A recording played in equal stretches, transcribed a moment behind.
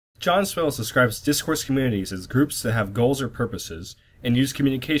John Swales describes discourse communities as groups that have goals or purposes and use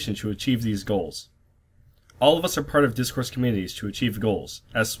communication to achieve these goals. All of us are part of discourse communities to achieve goals,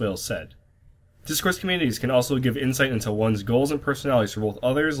 as Swales said. Discourse communities can also give insight into one's goals and personalities for both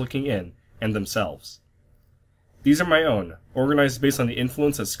others looking in and themselves. These are my own, organized based on the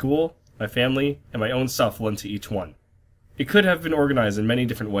influence that school, my family, and my own self lent to each one. It could have been organized in many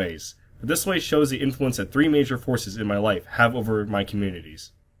different ways, but this way shows the influence that three major forces in my life have over my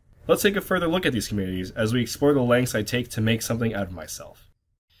communities. Let's take a further look at these communities as we explore the lengths I take to make something out of myself.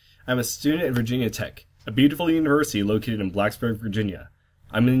 I'm a student at Virginia Tech, a beautiful university located in Blacksburg, Virginia.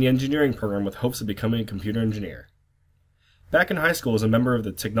 I'm in the engineering program with hopes of becoming a computer engineer. Back in high school, I was a member of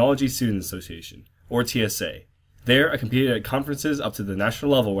the Technology Student Association, or TSA. There, I competed at conferences up to the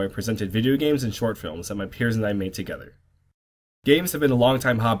national level where I presented video games and short films that my peers and I made together. Games have been a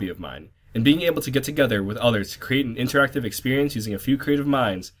long-time hobby of mine, and being able to get together with others to create an interactive experience using a few creative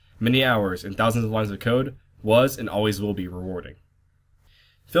minds, many hours, and thousands of lines of code was and always will be rewarding.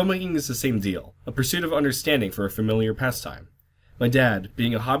 Filmmaking is the same deal, a pursuit of understanding for a familiar pastime. My dad,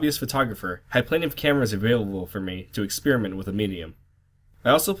 being a hobbyist photographer, had plenty of cameras available for me to experiment with the medium. I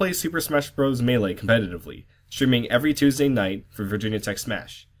also play Super Smash Bros. Melee competitively, streaming every Tuesday night for Virginia Tech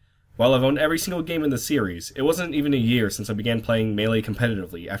Smash. While I've owned every single game in the series, it wasn't even a year since I began playing Melee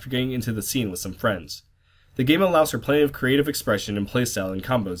competitively after getting into the scene with some friends. The game allows for plenty of creative expression and playstyle and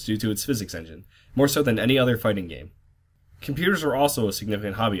combos due to its physics engine, more so than any other fighting game. Computers are also a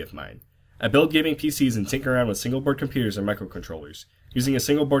significant hobby of mine. I build gaming PCs and tinker around with single-board computers and microcontrollers, using a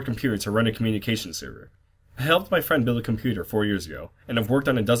single-board computer to run a communication server. I helped my friend build a computer 4 years ago, and have worked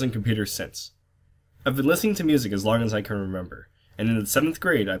on a dozen computers since. I've been listening to music as long as I can remember, and in the 7th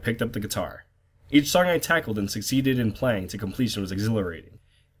grade I picked up the guitar. Each song I tackled and succeeded in playing to completion was exhilarating.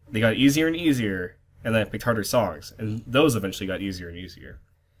 They got easier and easier, and then I picked harder songs, and those eventually got easier and easier.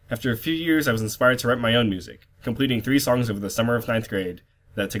 After a few years, I was inspired to write my own music, completing 3 songs over the summer of 9th grade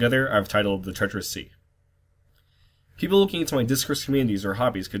that together I've titled The Treacherous Sea. People looking into my discourse communities or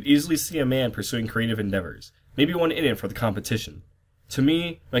hobbies could easily see a man pursuing creative endeavors, maybe one in it for the competition. To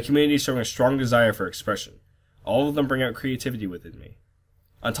me, my community is showing a strong desire for expression. All of them bring out creativity within me.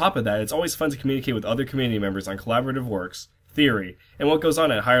 On top of that, it's always fun to communicate with other community members on collaborative works, theory, and what goes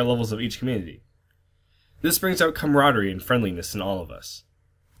on at higher levels of each community. This brings out camaraderie and friendliness in all of us.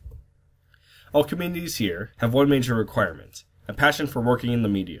 All communities here have one major requirement, a passion for working in the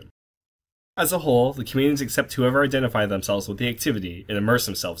medium. As a whole, the communities accept whoever identify themselves with the activity and immerse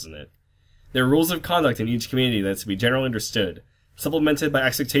themselves in it. There are rules of conduct in each community that is to be generally understood, supplemented by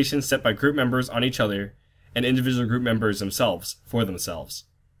expectations set by group members on each other and individual group members themselves for themselves.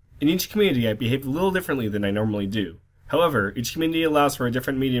 In each community, I behave a little differently than I normally do. However, each community allows for a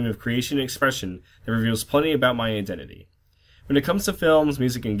different medium of creation and expression that reveals plenty about my identity. When it comes to films,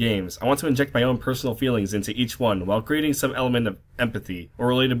 music, and games, I want to inject my own personal feelings into each one while creating some element of empathy or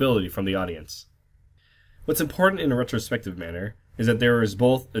relatability from the audience. What's important in a retrospective manner is that there is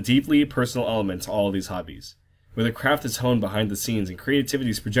both a deeply personal element to all of these hobbies, where the craft is honed behind the scenes and creativity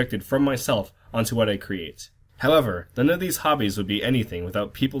is projected from myself onto what I create. However, none of these hobbies would be anything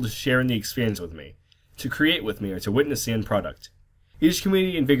without people to share in the experience with me, to create with me, or to witness the end product. Each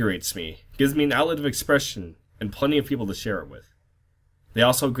community invigorates me, gives me an outlet of expression, and plenty of people to share it with. They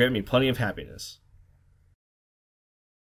also grant me plenty of happiness.